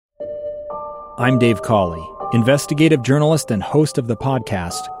I'm Dave Cawley, investigative journalist and host of the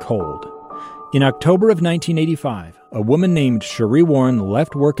podcast Cold. In October of 1985, a woman named Sheree Warren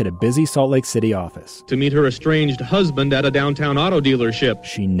left work at a busy Salt Lake City office to meet her estranged husband at a downtown auto dealership.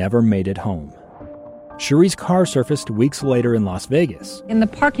 She never made it home. Sheree's car surfaced weeks later in Las Vegas. In the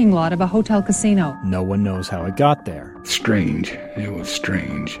parking lot of a hotel casino. No one knows how it got there. Strange. It was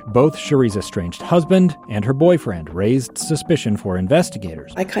strange. Both Sheree's estranged husband and her boyfriend raised suspicion for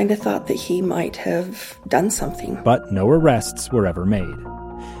investigators. I kind of thought that he might have done something. But no arrests were ever made.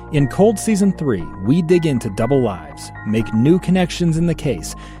 In Cold Season 3, we dig into double lives, make new connections in the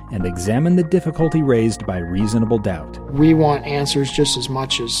case, and examine the difficulty raised by reasonable doubt. We want answers just as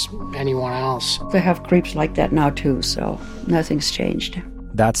much as anyone else. They have creeps like that now too, so nothing's changed.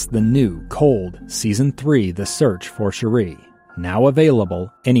 That's the new Cold Season 3, The Search for Sheree, now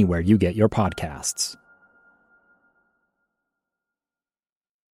available anywhere you get your podcasts.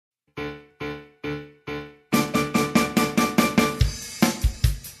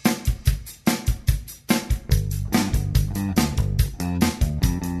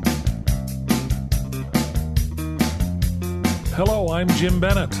 Hello, I'm Jim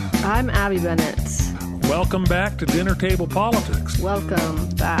Bennett. I'm Abby Bennett. Welcome back to Dinner Table Politics. Welcome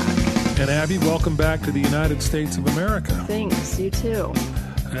back. And Abby, welcome back to the United States of America. Thanks, you too.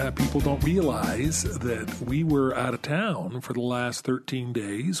 People don't realize that we were out of town for the last 13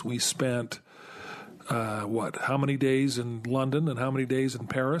 days. We spent, how many days in London and how many days in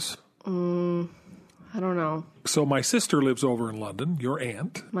Paris? I don't know. So my sister lives over in London, your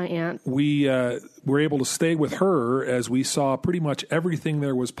aunt. My aunt. We were able to stay with her as we saw pretty much everything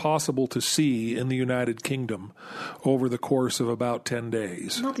there was possible to see in the United Kingdom over the course of about 10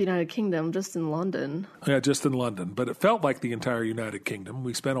 days. Not the United Kingdom, just in London. Yeah, just in London. But it felt like the entire United Kingdom.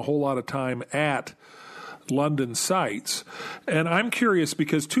 We spent a whole lot of time at London sites. And I'm curious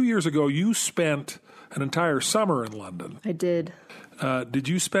because 2 years ago you spent an entire summer in London. I did. Did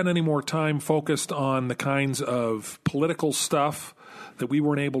you spend any more time focused on the kinds of political stuff that we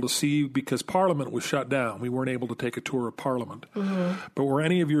weren't able to see because Parliament was shut down? We weren't able to take a tour of Parliament. Mm-hmm. But were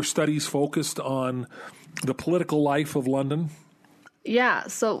any of your studies focused on the political life of London? Yeah.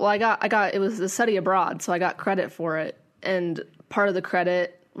 So, I got it was a study abroad, so I got credit for it. And part of the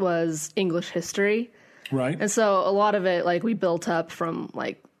credit was English history. Right. And so a lot of it, we built up from,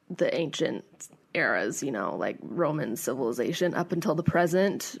 the ancient eras, like Roman civilization up until the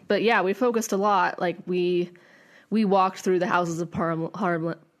present. But yeah, we focused a lot. We walked through the Houses of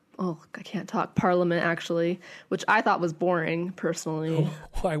Parliament, actually, which I thought was boring, personally.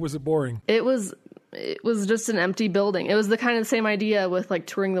 Why was it boring? It was just an empty building. It was the kind of same idea with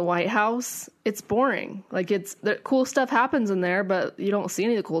touring the White House. It's boring. The cool stuff happens in there, but you don't see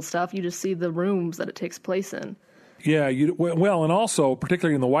any of the cool stuff. You just see the rooms that it takes place in. Yeah, and also,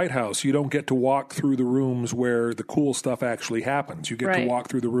 particularly in the White House, you don't get to walk through the rooms where the cool stuff actually happens. You get to walk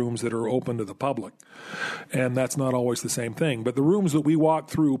through the rooms that are open to the public, and that's not always the same thing. But the rooms that we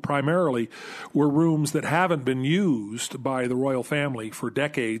walked through primarily were rooms that haven't been used by the royal family for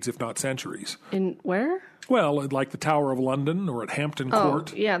decades, if not centuries. In where? Well, like the Tower of London or at Hampton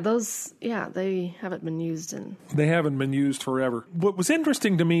Court. Oh, yeah, they haven't been used in... They haven't been used forever. What was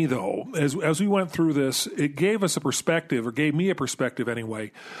interesting to me, though, as we went through this, it gave us a perspective, or gave me a perspective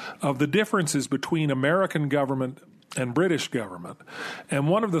anyway, of the differences between American government and British government. And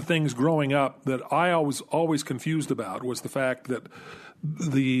one of the things growing up that I always confused about was the fact that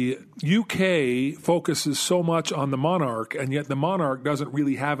the UK focuses so much on the monarch, and yet the monarch doesn't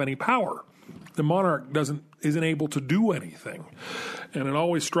really have any power. The monarch isn't able to do anything. And it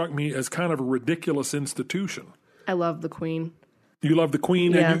always struck me as kind of a ridiculous institution. I love the Queen. You love the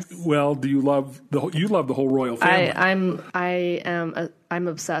Queen? Yes. And do you love the whole royal family? I'm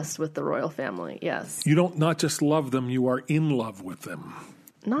obsessed with the royal family, yes. You don't not just love them, you are in love with them.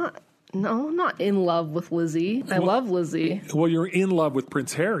 I'm not in love with Lizzie. I love Lizzie. Well, you're in love with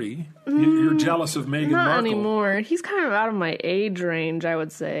Prince Harry. You're jealous of Meghan Markle. Not anymore. He's kind of out of my age range, I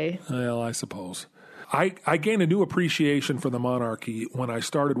would say. Well, I suppose. I gained a new appreciation for the monarchy when I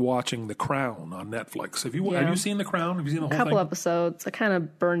started watching The Crown on Netflix. Have you seen The Crown? Have you seen the whole thing? A couple episodes. I kind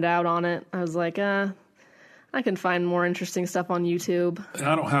of burned out on it. I was like, I can find more interesting stuff on YouTube.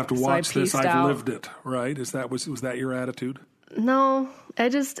 I don't have to watch this. I've lived it, right? Was that your attitude? No,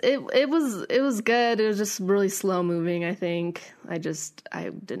 it was good. It was just really slow moving, I think. I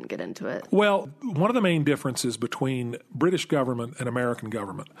didn't get into it. Well, one of the main differences between British government and American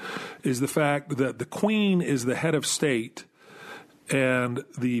government is the fact that the Queen is the head of state and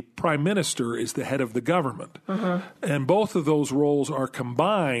the prime minister is the head of the government. And both of those roles are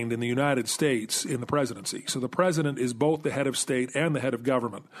combined in the United States in the presidency. So the president is both the head of state and the head of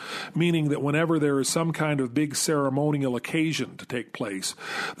government, meaning that whenever there is some kind of big ceremonial occasion to take place,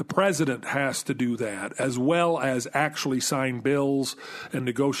 the president has to do that, as well as actually sign bills and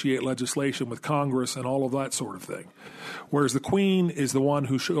negotiate legislation with Congress and all of that sort of thing. Whereas the Queen is the one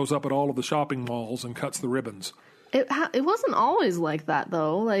who shows up at all of the shopping malls and cuts the ribbons. It wasn't always like that,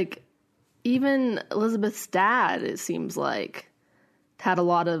 though. Like, even Elizabeth's dad, it seems like, had a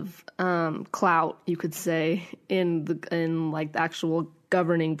lot of clout, you could say, in the actual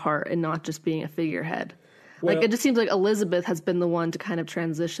governing part and not just being a figurehead. Well, like, it just seems like Elizabeth has been the one to kind of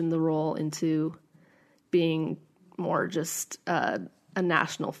transition the role into being more just a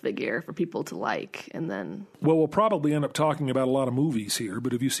national figure for people to like, and then... Well, we'll probably end up talking about a lot of movies here,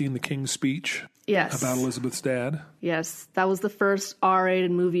 but have you seen The King's Speech? Yes. About Elizabeth's dad? Yes. That was the first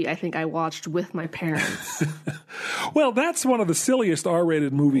R-rated movie I think I watched with my parents. Well, that's one of the silliest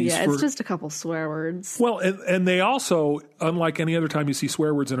R-rated movies. Yeah, it's just a couple swear words. Well, and they also, unlike any other time you see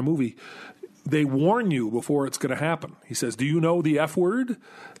swear words in a movie, they warn you before it's going to happen. He says, do you know the F word?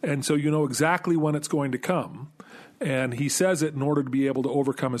 And so you know exactly when it's going to come. And he says it in order to be able to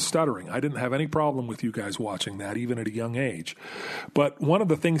overcome his stuttering. I didn't have any problem with you guys watching that, even at a young age. But one of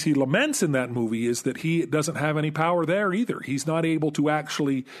the things he laments in that movie is that he doesn't have any power there either. He's not able to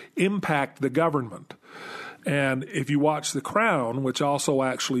actually impact the government. And if you watch The Crown, which also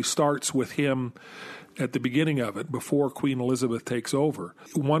actually starts with him at the beginning of it, before Queen Elizabeth takes over,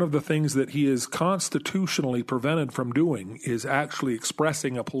 one of the things that he is constitutionally prevented from doing is actually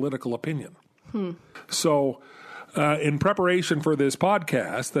expressing a political opinion. So... in preparation for this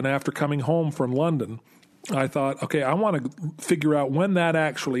podcast, and after coming home from London, I thought, okay, I want to figure out when that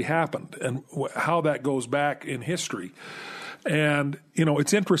actually happened and how that goes back in history. And, you know,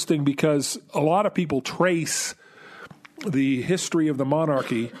 it's interesting because a lot of people trace the history of the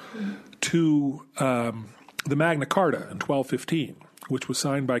monarchy to the Magna Carta in 1215. Which was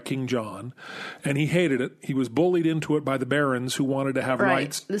signed by King John, and he hated it. He was bullied into it by the barons who wanted to have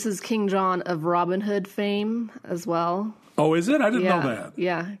rights. This is King John of Robin Hood fame as well. Oh, is it? I didn't know that.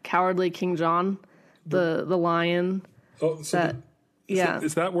 Yeah, Cowardly King John, the lion. Oh, so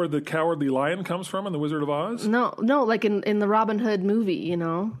is that where the Cowardly Lion comes from in The Wizard of Oz? No, like in the Robin Hood movie, you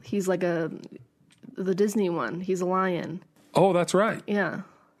know, he's like the Disney one. He's a lion. Oh, that's right. Yeah.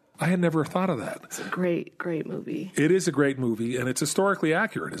 I had never thought of that. It's a great, great movie. It is a great movie, and it's historically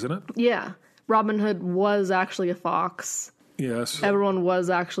accurate, isn't it? Yeah. Robin Hood was actually a fox. Yes. Everyone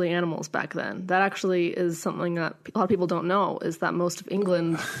was actually animals back then. That actually is something that a lot of people don't know, is that most of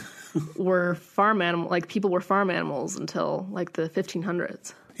England were farm animals, like people were farm animals until like the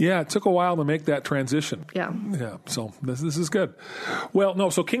 1500s. Yeah, it took a while to make that transition. Yeah. Yeah, so this is good. Well, no,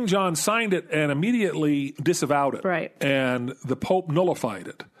 so King John signed it and immediately disavowed it. Right. And the Pope nullified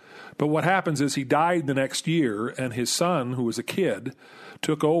it. But what happens is he died the next year, and his son, who was a kid,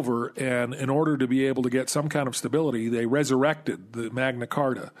 took over, and in order to be able to get some kind of stability, they resurrected the Magna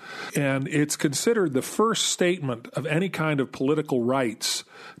Carta. And it's considered the first statement of any kind of political rights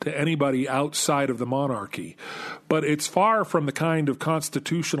to anybody outside of the monarchy. But it's far from the kind of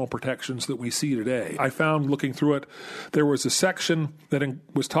constitutional protections that we see today. I found, looking through it, there was a section that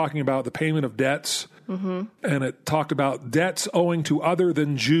was talking about the payment of debts, and it talked about debts owing to other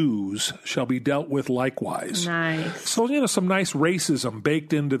than Jews shall be dealt with likewise. Nice. So, you know, some nice racism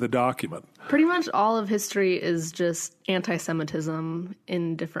baked into the document. Pretty much all of history is just anti-Semitism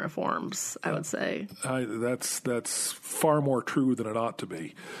in different forms, I would say. That's far more true than it ought to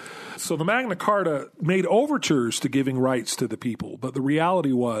be. So the Magna Carta made overtures to giving rights to the people, but the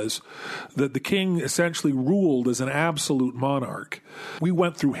reality was that the king essentially ruled as an absolute monarch. We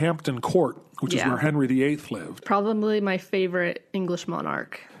went through Hampton Court, which is where Henry VIII lived. Probably my favorite English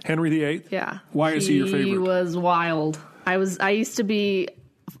monarch. Henry VIII? Yeah. Why is he your favorite? He was wild. I used to be...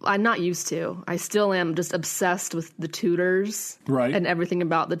 I'm not used to. I still am just obsessed with the Tudors. Right. And everything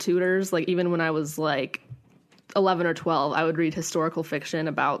about the Tudors. Like, even when I was, like, 11 or 12, I would read historical fiction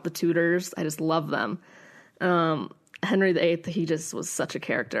about the Tudors. I just love them. Henry VIII, he just was such a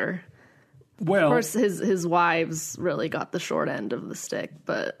character. Well, of course, his wives really got the short end of the stick,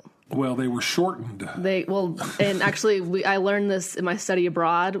 but... Well, they were shortened. And actually, I learned this in my study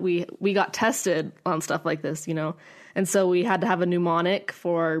abroad. We got tested on stuff like this, you know, and so we had to have a mnemonic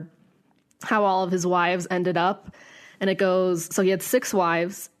for how all of his wives ended up, and it goes. So he had 6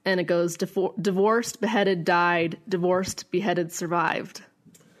 wives, and it goes: divorced, beheaded, died; divorced, beheaded, survived.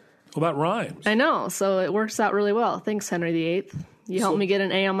 Well, that rhymes. I know, so it works out really well. Thanks, Henry VIII. You helped me get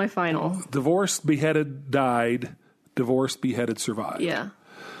an A on my final. Divorced, beheaded, died. divorced, beheaded, survived. Yeah.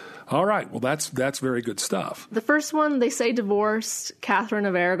 All right. Well, that's very good stuff. The first one, they say divorced Catherine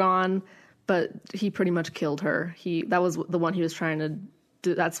of Aragon, but he pretty much killed her. That was the one he was trying to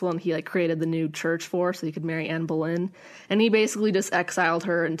do. That's the one he like created the new church for, so he could marry Anne Boleyn. And he basically just exiled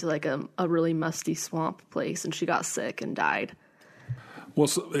her into like a really musty swamp place, and she got sick and died. Well,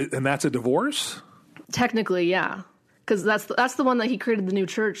 and that's a divorce? Technically, yeah, because that's the one that he created the new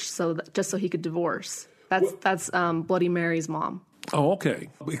church, just so he could divorce. That's Bloody Mary's mom. Oh, okay.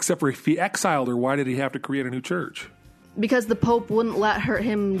 Except for if he exiled her, why did he have to create a new church? Because the Pope wouldn't let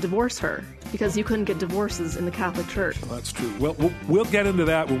him divorce her, because you couldn't get divorces in the Catholic Church. Well, that's true. Well, we'll get into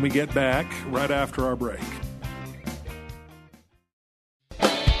that when we get back, right after our break.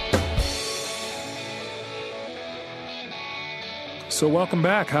 So welcome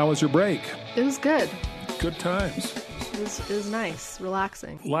back. How was your break? It was good. Good times. It was nice,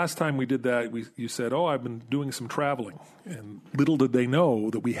 relaxing. Last time we did that, you said, "Oh, I've been doing some traveling," and little did they know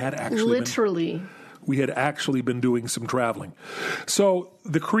that we had actually been doing some traveling. So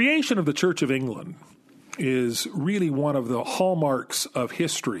the creation of the Church of England is really one of the hallmarks of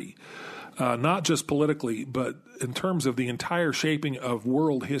history, not just politically, but in terms of the entire shaping of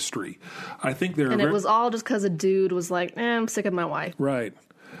world history. I think it was all just because a dude was like, I'm sick of my wife. Right.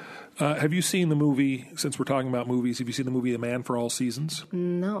 Have you seen the movie, since we're talking about movies, have you seen the movie A Man for All Seasons?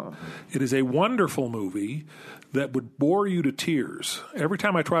 No. It is a wonderful movie that would bore you to tears. Every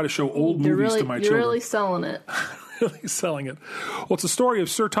time I try to show old movies to my children. You're really selling it. Really selling it. Well, it's a story of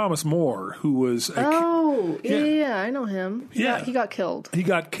Sir Thomas More, who was... Yeah, I know him. He got killed. He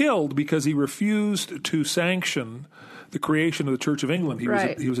got killed because he refused to sanction the creation of the Church of England.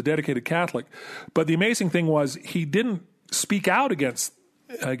 He was a dedicated Catholic. But the amazing thing was he didn't speak out against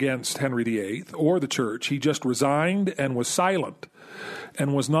Henry VIII or the church. He just resigned and was silent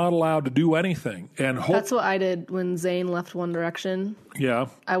and was not allowed to do anything. That's what I did when Zayn left One Direction. Yeah.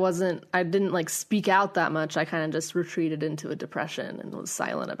 I didn't like speak out that much. I kind of just retreated into a depression and was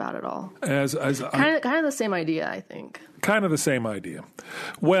silent about it all. Kind of the same idea, I think. Kind of the same idea.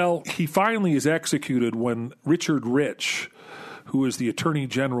 Well, he finally is executed when Richard Rich, who is the Attorney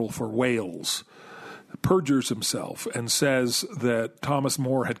General for Wales, perjures himself and says that Thomas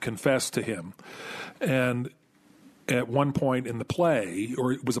More had confessed to him. And at one point in the play,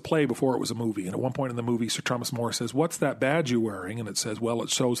 or it was a play before it was a movie, and at one point in the movie, Sir Thomas More says, "What's that badge you're wearing?" And it says, "Well, it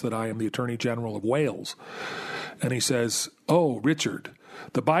shows that I am the Attorney General of Wales." And he says, "Oh, Richard,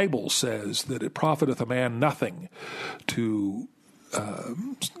 the Bible says that it profiteth a man nothing to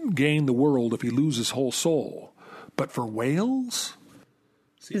gain the world if he lose his whole soul. But for Wales?"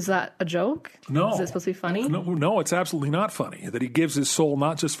 Is that a joke? No. Is it supposed to be funny? No, it's absolutely not funny. That he gives his soul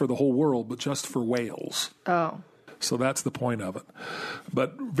not just for the whole world, but just for Wales. Oh. So that's the point of it.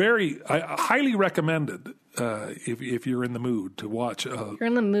 But I highly recommend it if you're in the mood to watch. You're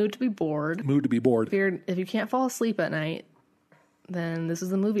in the mood to be bored. If you can't fall asleep at night, then this is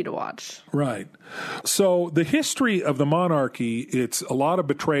the movie to watch. Right. So the history of the monarchy, it's a lot of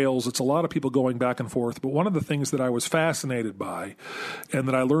betrayals. It's a lot of people going back and forth. But one of the things that I was fascinated by and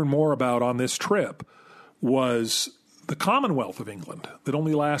that I learned more about on this trip was the Commonwealth of England that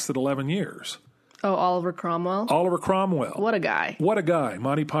only lasted 11 years. Oh, Oliver Cromwell? Oliver Cromwell. What a guy. What a guy.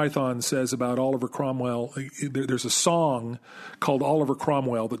 Monty Python says about Oliver Cromwell, there's a song called Oliver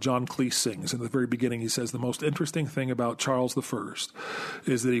Cromwell that John Cleese sings. In the very beginning, he says, the most interesting thing about Charles I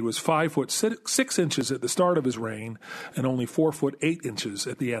is that he was 5 foot 6 inches at the start of his reign and only 4 foot 8 inches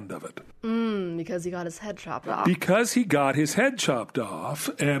at the end of it. Because he got his head chopped off. Because he got his head chopped off.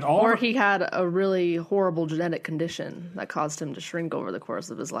 Or he had a really horrible genetic condition that caused him to shrink over the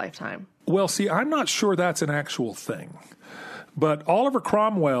course of his lifetime. Well, see, I'm not sure that's an actual thing. But Oliver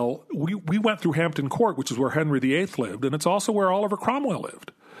Cromwell, we went through Hampton Court, which is where Henry VIII lived, and it's also where Oliver Cromwell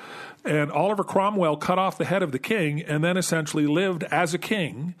lived. And Oliver Cromwell cut off the head of the king and then essentially lived as a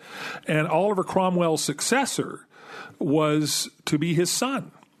king. And Oliver Cromwell's successor was to be his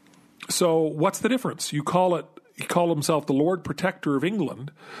son. So what's the difference? He called himself the Lord Protector of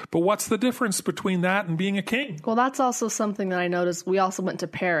England, but what's the difference between that and being a king? Well, that's also something that I noticed. We also went to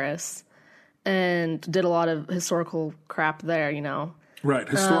Paris and did a lot of historical crap there, you know. Right,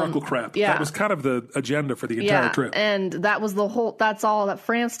 historical crap. Yeah. That was kind of the agenda for the entire trip. And that was that's all that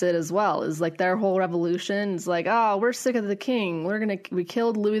France did as well, is like their whole revolution is like, oh, we're sick of the king. We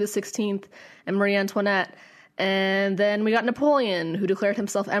killed Louis XVI and Marie Antoinette. And then we got Napoleon, who declared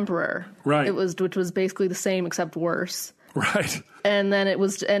himself emperor. Right. Which was basically the same except worse. Right. And then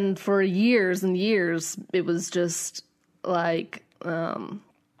and for years and years, it was just like,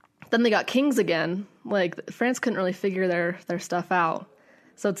 then they got kings again. Like France couldn't really figure their stuff out.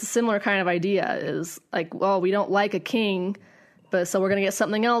 So it's a similar kind of idea, is like, well, we don't like a king, but so we're going to get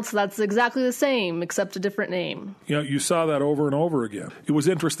something else that's exactly the same, except a different name. You saw that over and over again. It was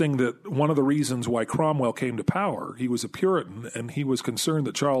interesting that one of the reasons why Cromwell came to power, he was a Puritan, and he was concerned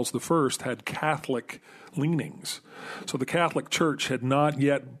that Charles I had Catholic leanings. So the Catholic Church had not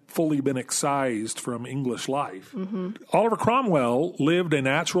yet fully been excised from English life. Oliver Cromwell lived a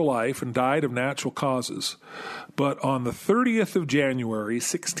natural life and died of natural causes. But on the 30th of January,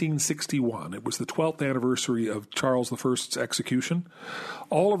 1661, it was the 12th anniversary of Charles I's execution,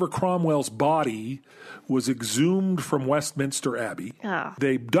 Oliver Cromwell's body was exhumed from Westminster Abbey.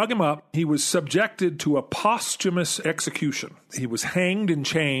 They dug him up. He was subjected to a posthumous execution. He was hanged in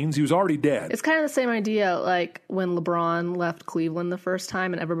chains. He was already dead. It's kind of the same idea like when LeBron left Cleveland the first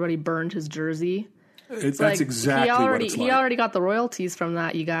time and everybody burned his jersey. That's like, exactly what it's like. He already got the royalties from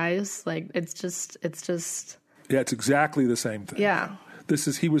that, you guys. Like, it's just... Yeah, it's exactly the same thing. Yeah.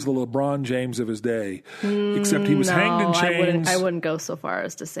 He was the LeBron James of his day, except he was hanged in chains. I wouldn't go so far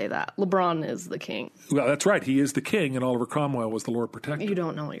as to say that. LeBron is the king. Well, that's right. He is the king, and Oliver Cromwell was the Lord Protector. You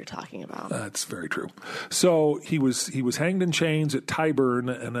don't know what you're talking about. That's very true. So he was hanged in chains at Tyburn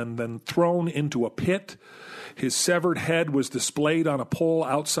and then thrown into a pit. His severed head was displayed on a pole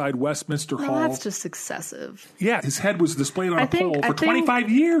outside Westminster Hall. That's just excessive. Yeah, his head was displayed on a pole for 25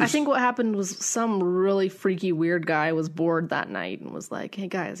 years. I think what happened was some really freaky, weird guy was bored that night and was like, hey,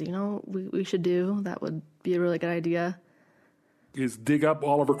 guys, we should do? That would be a really good idea. Is dig up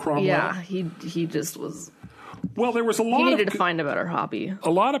Oliver Cromwell? Yeah, he just was... Well, there was a lot He needed to find a better hobby.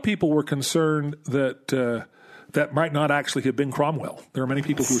 A lot of people were concerned that... that might not actually have been Cromwell. There are many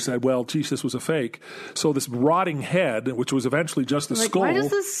people who said, well, geez, this was a fake. So this rotting head, which was eventually just a skull. Why does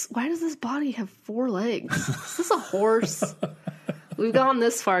this body have 4 legs? Is this a horse? We've gone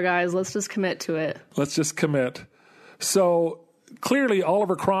this far, guys. Let's just commit to it. Let's just commit. So clearly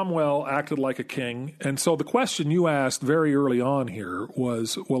Oliver Cromwell acted like a king. And so the question you asked very early on here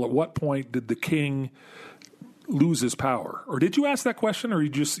was, well, at what point did the king lose his power? Or did you ask that question, or you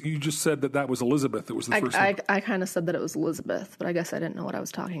just said that was Elizabeth that was the first one? I kind of said that it was Elizabeth, but I guess I didn't know what I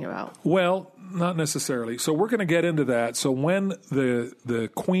was talking about. Well, not necessarily. So we're going to get into that. So when the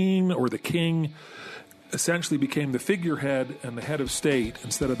queen or the king essentially became the figurehead and the head of state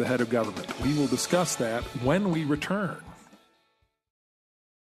instead of the head of government, we will discuss that when we return.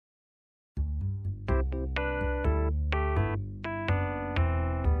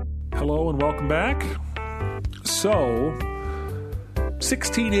 Hello and welcome back. So,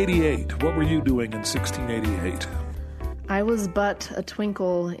 1688. What were you doing in 1688? I was but a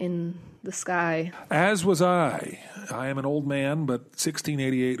twinkle in the sky. As was I. I am an old man, but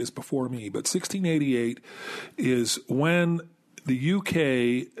 1688 is before me. But 1688 is when the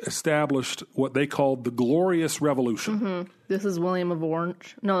UK established what they called the Glorious Revolution. Mm-hmm. This is William of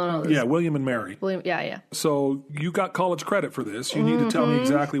Orange. No. Yeah, William and Mary. Yeah. So you got college credit for this. You need to tell me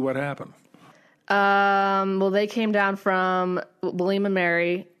exactly what happened. Well, they came down from William and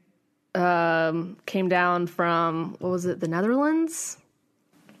Mary. Came down from, what was it, the Netherlands?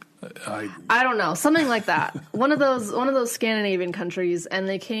 I don't know, something like that. one of those Scandinavian countries, and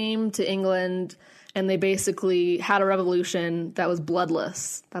they came to England, and they basically had a revolution that was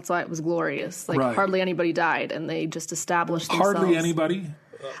bloodless. That's why it was glorious. Like hardly anybody died, and they just established themselves. Hardly anybody.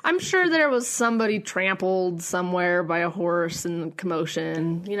 I'm sure there was somebody trampled somewhere by a horse in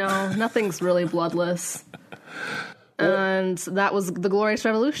commotion. Nothing's really bloodless. And that was the Glorious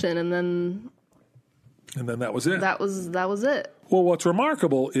Revolution, and then that was it. That was it. Well, what's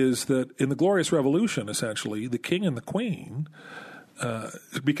remarkable is that in the Glorious Revolution, essentially, the king and the queen,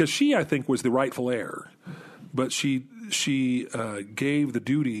 because she, I think, was the rightful heir, but she gave the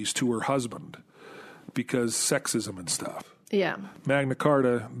duties to her husband because sexism and stuff. Yeah. Magna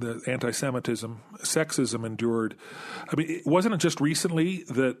Carta, the anti-Semitism, sexism endured. I mean, wasn't it just recently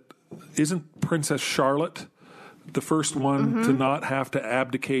that isn't Princess Charlotte the first one to not have to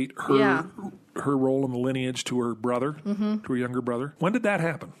abdicate her role in the lineage to her brother, to her younger brother? When did that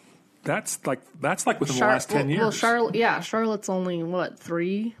happen? That's like within the last 10 years. Well, Charlotte's only,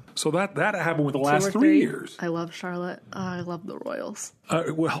 3? So that happened within the last 3 years. I love Charlotte. I love the royals.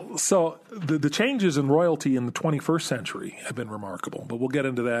 So the changes in royalty in the 21st century have been remarkable, but we'll get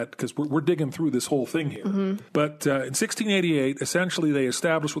into that because we're digging through this whole thing here. But in 1688, essentially they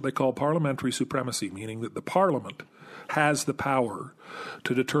established what they call parliamentary supremacy, meaning that the parliament has the power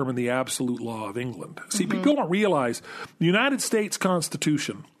to determine the absolute law of England. See, people don't realize the United States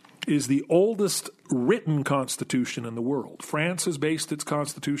Constitution is the oldest written constitution in the world. France has based its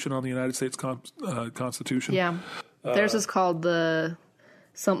constitution on the United States Constitution. Yeah. Theirs is called the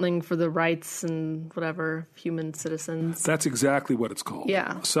something for the rights and whatever human citizens. That's exactly what it's called.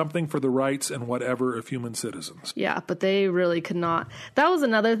 Yeah. Something for the rights and whatever of human citizens. Yeah, but they really could not. That was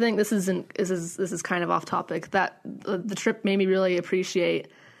another thing. This is kind of off topic. That the trip made me really appreciate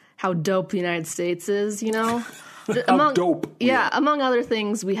how dope the United States is, you know? How dope. Yeah, among other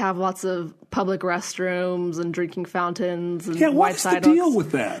things, we have lots of public restrooms and drinking fountains and Yeah, white what's the sidewalks. deal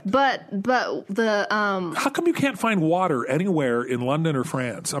with that? But the How come you can't find water anywhere in London or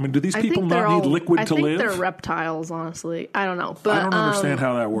France? I mean, do these I people think they're not need all- liquid to I think live? they're reptiles, honestly. I don't know. But I don't understand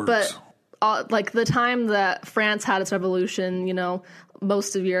how that works. But like the time that France had its revolution, you know,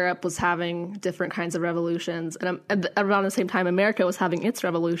 most of Europe was having different kinds of revolutions, and around the same time, America was having its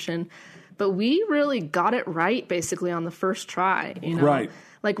revolution. But we really got it right, basically, on the first try. You know? Right.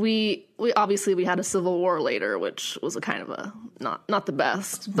 Like we obviously we had a civil war later, which was a kind of a not the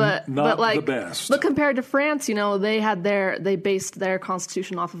best, but like the best. But compared to France, you know, they based their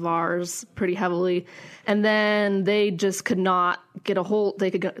constitution off of ours pretty heavily, and then they just could not get a hold. They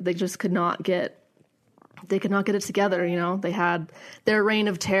could not get it together. You know, they had their reign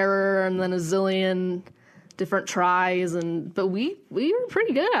of terror and then a zillion different tries, but we were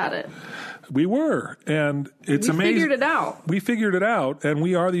pretty good at it. We were, and it's We amazing. figured it out. We figured it out, and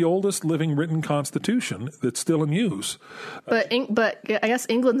we are the oldest living written constitution that's still in use. But I guess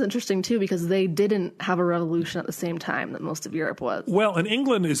England's interesting too because they didn't have a revolution at the same time that most of Europe was. Well, and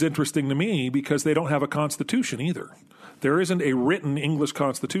England is interesting to me because they don't have a constitution either. There isn't a written English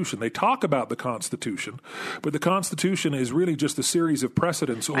constitution. They talk about the constitution, but the constitution is really just a series of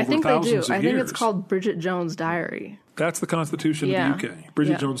precedents over I think they do. thousands of I years. think it's called Bridget Jones' Diary. That's the constitution Yeah. of the UK.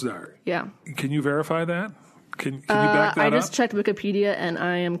 Bridget Yeah. Jones' Diary. Yeah. Can you verify that? Can you back that I up? just checked Wikipedia and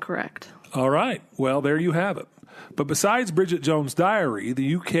I am correct. All right. Well, there you have it. But besides Bridget Jones' Diary, the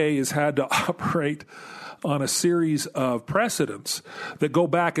UK has had to operate on a series of precedents that go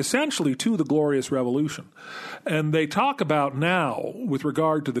back essentially to the Glorious Revolution. And they talk about now, with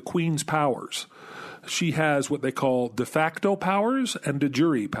regard to the Queen's powers, she has what they call de facto powers and de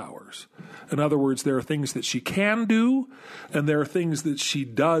jure powers. In other words, there are things that she can do and there are things that she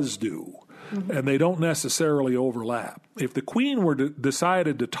does do. Mm-hmm. And they don't necessarily overlap. If the Queen were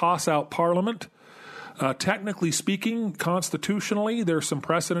decided to toss out Parliament, technically speaking, constitutionally, there's some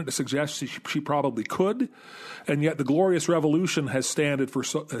precedent to suggest she probably could, and yet the Glorious Revolution has stood for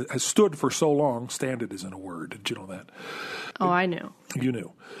so long. Standard isn't a word. Did you know that? Oh, I knew. You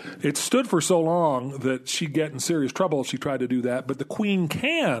knew. It stood for so long that she'd get in serious trouble if she tried to do that. But the Queen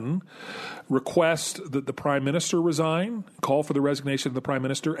can request that the Prime Minister resign, call for the resignation of the Prime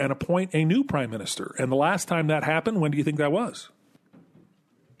Minister, and appoint a new Prime Minister. And the last time that happened, when do you think that was?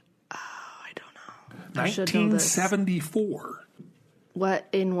 I don't know. I should know this. 1974.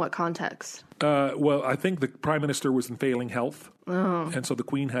 In what context? Well, I think the Prime Minister was in failing health, and so the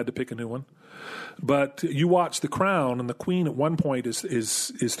Queen had to pick a new one. But you watch The Crown, and the Queen at one point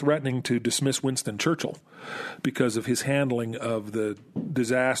is threatening to dismiss Winston Churchill because of his handling of the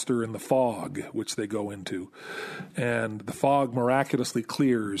disaster in the fog, which they go into. And the fog miraculously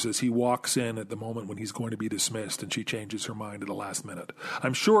clears as he walks in at the moment when he's going to be dismissed, and she changes her mind at the last minute.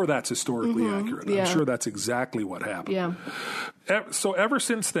 I'm sure that's historically accurate. Yeah. I'm sure that's exactly what happened. Yeah. So ever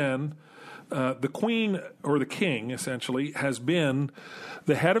since then, the Queen, or the King, essentially, has been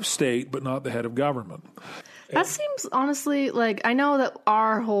the head of state, but not the head of government. That seems, honestly, like, I know that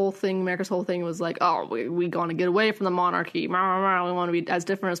America's whole thing was like, oh, we want to get away from the monarchy. We want to be as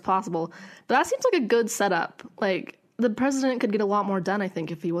different as possible. But that seems like a good setup. Like, the president could get a lot more done, I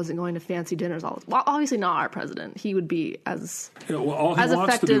think, if he wasn't going to fancy dinners all the time. Well, obviously not our president. He would be as all he as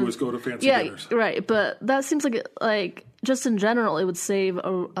wants effective. to do is go to fancy dinners. Yeah, right. But that seems like just in general, it would save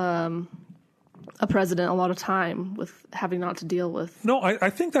a president a lot of time with having not to deal with. No, I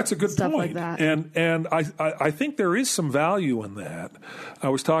think that's a good stuff point. like that. And I think there is some value in that. I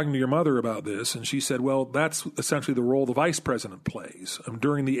was talking to your mother about this, and she said, well, that's essentially the role the vice president plays.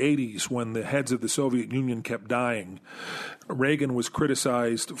 During the 80s, when the heads of the Soviet Union kept dying, Reagan was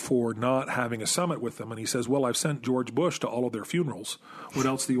criticized for not having a summit with them, and he says, well, I've sent George Bush to all of their funerals. What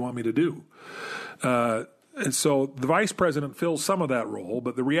else do you want me to do? And so the vice president fills some of that role,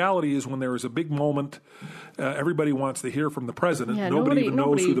 but the reality is when there is a big moment, everybody wants to hear from the president. Yeah, nobody even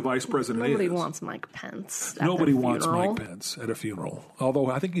knows who the vice president is. Nobody wants Mike Pence at Nobody their wants funeral. Mike Pence at a funeral, although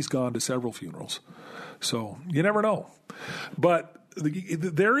I think he's gone to several funerals. So you never know. But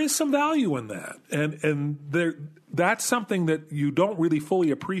there is some value in that, and that's something that you don't really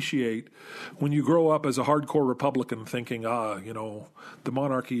fully appreciate when you grow up as a hardcore Republican thinking, the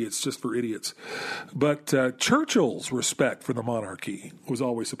monarchy, it's just for idiots. But Churchill's respect for the monarchy was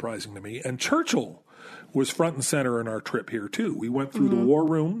always surprising to me, and Churchill was front and center in our trip here, too. We went through the war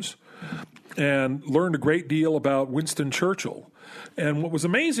rooms and learned a great deal about Winston Churchill. And what was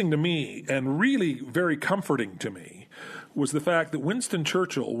amazing to me and really very comforting to me was the fact that Winston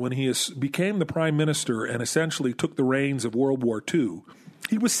Churchill, when he became the prime minister and essentially took the reins of World War II,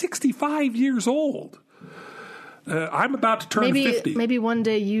 he was 65 years old. I'm about to turn 50. Maybe one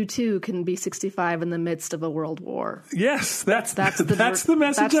day you too can be 65 in the midst of a world war. Yes, that's the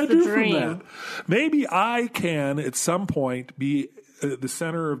message I drew from that. Maybe I can at some point be the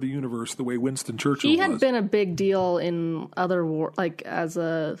center of the universe the way Winston Churchill was. He had been a big deal in other war, like as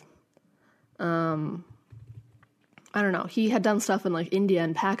a, I don't know. He had done stuff in like India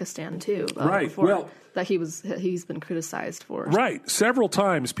and Pakistan too. Right. Before, that he's been criticized for. Right. Several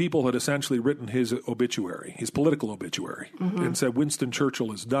times people had essentially written his obituary, his political obituary, and said Winston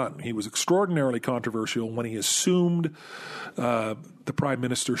Churchill is done. He was extraordinarily controversial when he assumed the prime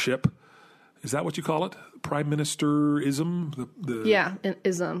ministership. Is that what you call it? Prime ministerism?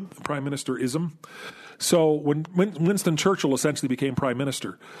 Ism. Prime ministerism. So when Winston Churchill essentially became prime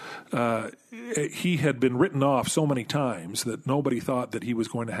minister, he had been written off so many times that nobody thought that he was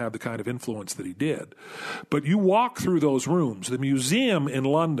going to have the kind of influence that he did. But you walk through those rooms. The museum in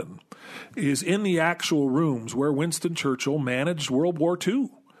London is in the actual rooms where Winston Churchill managed World War II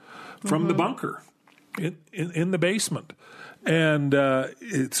from the bunker in the basement. And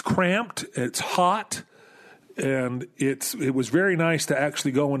it's cramped, it's hot, and it was very nice to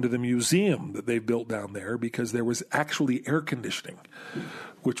actually go into the museum that they've built down there because there was actually air conditioning,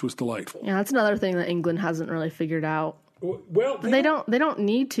 which was delightful. Yeah, that's another thing that England hasn't really figured out. Well, they don't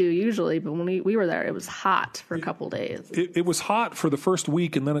need to usually, but when we were there, it was hot for a couple days. It was hot for the first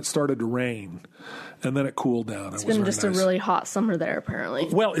week, and then it started to rain, and then it cooled down. It's been just a really hot summer there, apparently.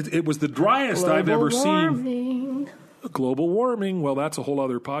 Well, it was the driest I've ever seen. Global warming. Well, that's a whole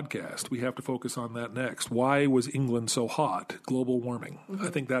other podcast. We have to focus on that next. Why was England so hot? Global warming. I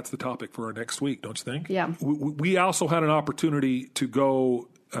think that's the topic for our next week, don't you think? Yeah. We also had an opportunity to go.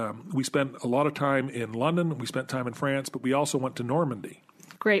 We spent a lot of time in London. We spent time in France, but we also went to Normandy.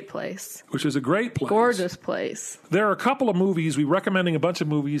 Great place. Which is a great place. Gorgeous place. There are a couple of movies. We're recommending a bunch of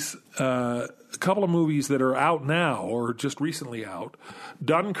movies. A couple of movies that are out now or just recently out.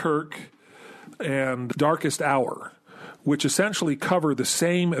 Dunkirk and Darkest Hour, which essentially cover the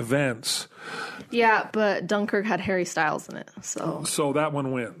same events. Yeah, but Dunkirk had Harry Styles in it, so that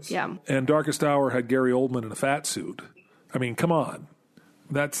one wins. Yeah. And Darkest Hour had Gary Oldman in a fat suit. I mean, come on.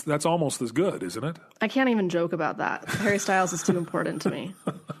 That's almost as good, isn't it? I can't even joke about that. Harry Styles is too important to me.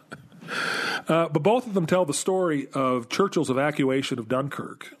 But both of them tell the story of Churchill's evacuation of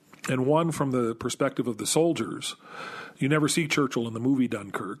Dunkirk, and one from the perspective of the soldiers. You never see Churchill in the movie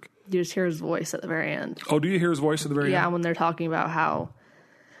Dunkirk. You just hear his voice at the very end. Oh, do you hear his voice at the very end? Yeah, when they're talking about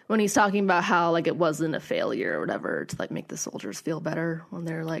when he's talking about how like it wasn't a failure or whatever to like make the soldiers feel better when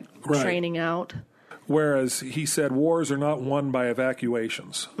they're like training out. Whereas he said wars are not won by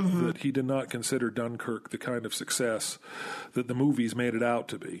evacuations, that he did not consider Dunkirk the kind of success that the movies made it out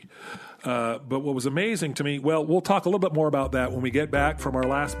to be. But what was amazing to me, well, we'll talk a little bit more about that when we get back from our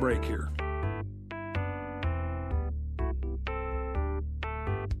last break here.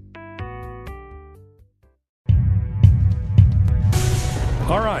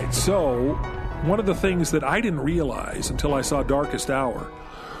 All right, so one of the things that I didn't realize until I saw Darkest Hour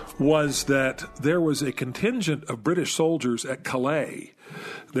was that there was a contingent of British soldiers at Calais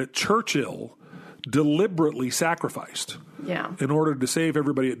that Churchill deliberately sacrificed in order to save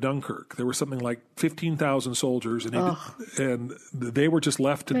everybody at Dunkirk. There was something like 15,000 soldiers, and they were just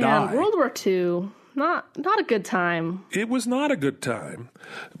left to die. World War II, not a good time. It was not a good time,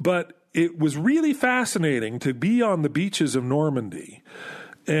 but it was really fascinating to be on the beaches of Normandy.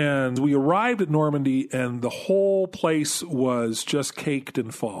 And we arrived at Normandy, and the whole place was just caked in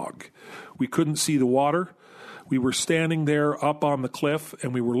fog. We couldn't see the water. We were standing there up on the cliff,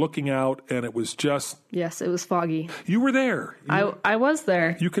 and we were looking out, and it was just... Yes, it was foggy. You were there. I was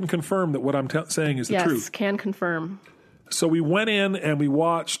there. You can confirm that what I'm saying is the truth. Yes, can confirm. So we went in, and we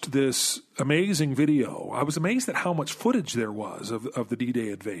watched this amazing video. I was amazed at how much footage there was of the D-Day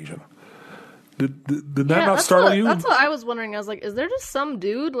invasion. Did that not startle you? That's what I was wondering. I was like, is there just some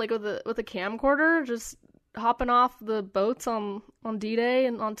dude like with a camcorder just hopping off the boats on D-Day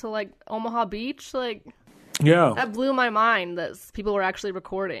and onto like Omaha Beach? Like, yeah, that blew my mind that people were actually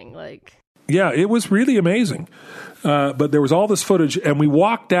recording. Like, yeah, it was really amazing. But there was all this footage, and we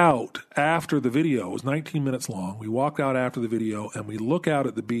walked out after the video. It was 19 minutes long. We walked out after the video, and we look out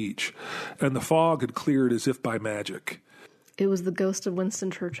at the beach, and the fog had cleared as if by magic. It was the ghost of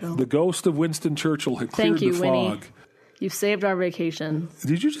Winston Churchill. The ghost of Winston Churchill had cleared the fog. Winnie. You saved our vacation.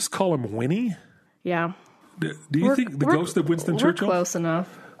 Did you just call him Winnie? Yeah. Do you think the ghost of Winston Churchill? We're close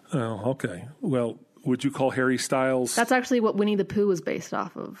enough. Oh, okay. Well, would you call Harry Styles... That's actually what Winnie the Pooh was based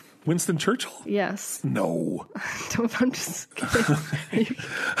off of. Winston Churchill? Yes. No. I'm just kidding.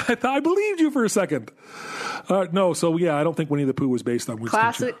 I believed you for a second. No, so yeah, I don't think Winnie the Pooh was based on Winston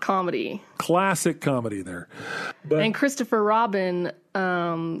Classic comedy. Classic comedy there. But and Christopher Robin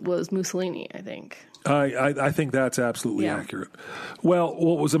was Mussolini, I think. I think that's absolutely accurate. Well,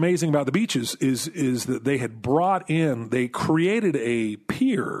 what was amazing about the beaches is that they created a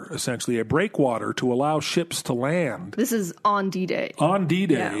pier, essentially a breakwater, to allow ships to land. This is on D-Day. On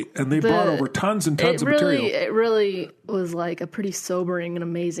D-Day, and they brought over tons and tons of material. It really was like a pretty sobering and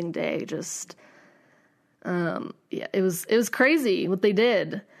amazing day. Just, it was crazy what they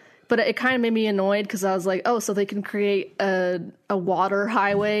did. But it kind of made me annoyed because I was like, oh, so they can create a water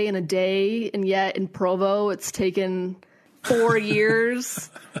highway in a day, and yet in Provo it's taken 4 years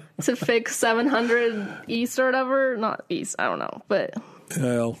to fix 700 East or whatever. Not East, I don't know. But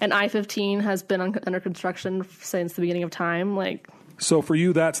and I-15 has been under construction since the beginning of time. So for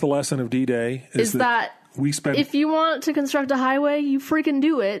you, that's the lesson of D-Day. Is that if you want to construct a highway, you freaking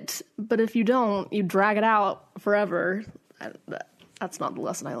do it. But if you don't, you drag it out forever. That's not the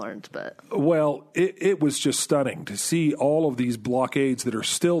lesson I learned, but... Well, it was just stunning to see all of these blockades that are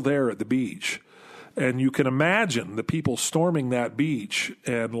still there at the beach. And you can imagine the people storming that beach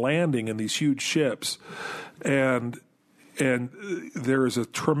and landing in these huge ships. And there's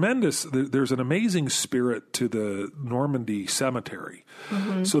an amazing spirit to the Normandy cemetery.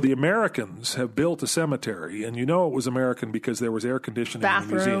 Mm-hmm. So the Americans have built a cemetery, and you know it was American because there was air conditioning in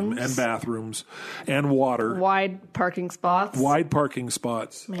the museum, and bathrooms, and water. Wide parking spots.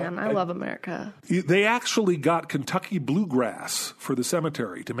 Man, I love America. They actually got Kentucky bluegrass for the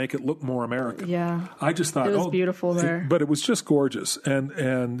cemetery to make it look more American. Yeah. I just thought, it was beautiful there. But it was just gorgeous.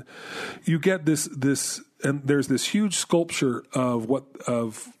 And you get this and there's this huge sculpture of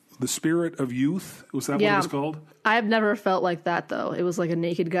the spirit of youth. Was that what it was called? I've never felt like that, though. It was like a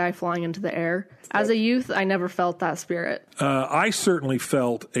naked guy flying into the air. As a youth, I never felt that spirit. I certainly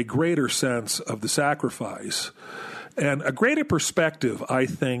felt a greater sense of the sacrifice and a greater perspective, I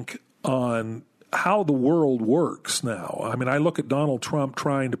think, on how the world works now. I mean, I look at Donald Trump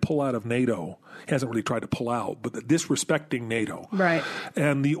trying to pull out of NATO. He hasn't really tried to pull out, but disrespecting NATO. Right.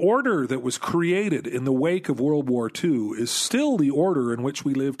 And the order that was created in the wake of World War II is still the order in which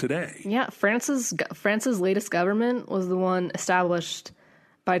we live today. Yeah, France's latest government was the one established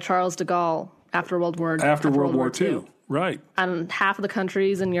by Charles de Gaulle after World War II. Right. And half of the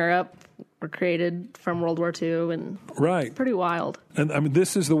countries in Europe were created from World War II, and it's pretty wild. And I mean,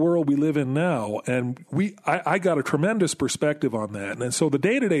 this is the world we live in now, and I got a tremendous perspective on that. And so the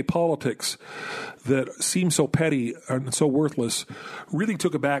day-to-day politics that seem so petty and so worthless really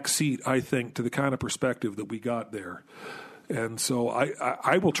took a back seat, I think, to the kind of perspective that we got there. And so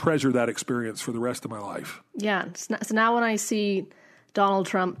I will treasure that experience for the rest of my life. Yeah. So now when I see Donald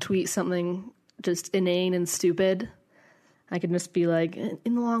Trump tweet something just inane and stupid, I can just be like, in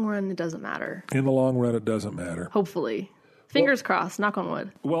the long run, it doesn't matter. In the long run, it doesn't matter. Hopefully. Fingers crossed, knock on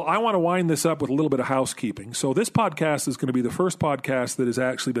wood. Well, I want to wind this up with a little bit of housekeeping. So this podcast is going to be the first podcast that has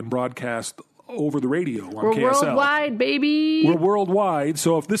actually been broadcast over the radio on KSL. We're worldwide, baby. We're worldwide.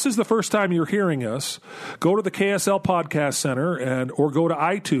 So if this is the first time you're hearing us, go to the KSL Podcast Center or go to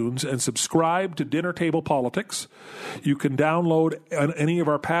iTunes and subscribe to Dinner Table Politics. You can download any of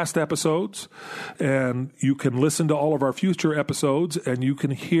our past episodes, and you can listen to all of our future episodes, and you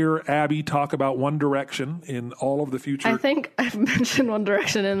can hear Abby talk about One Direction in all of the future. I think I've mentioned One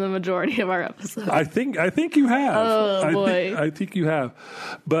Direction in the majority of our episodes. I think you have. Oh, boy. I think you have.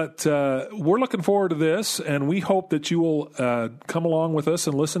 But we're looking forward to this, and we hope that you will come along with us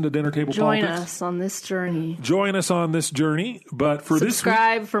and listen to Dinner Table Politics. Join us on this journey. But for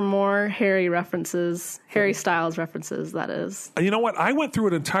subscribe for more Harry references, Harry Styles references, that is. You know what? I went through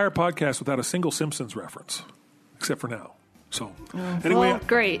an entire podcast without a single Simpsons reference, except for now. So, anyway. Well,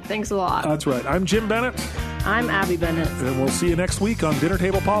 great. Thanks a lot. That's right. I'm Jim Bennett. I'm Abby Bennett. And we'll see you next week on Dinner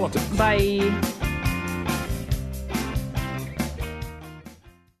Table Politics. Bye.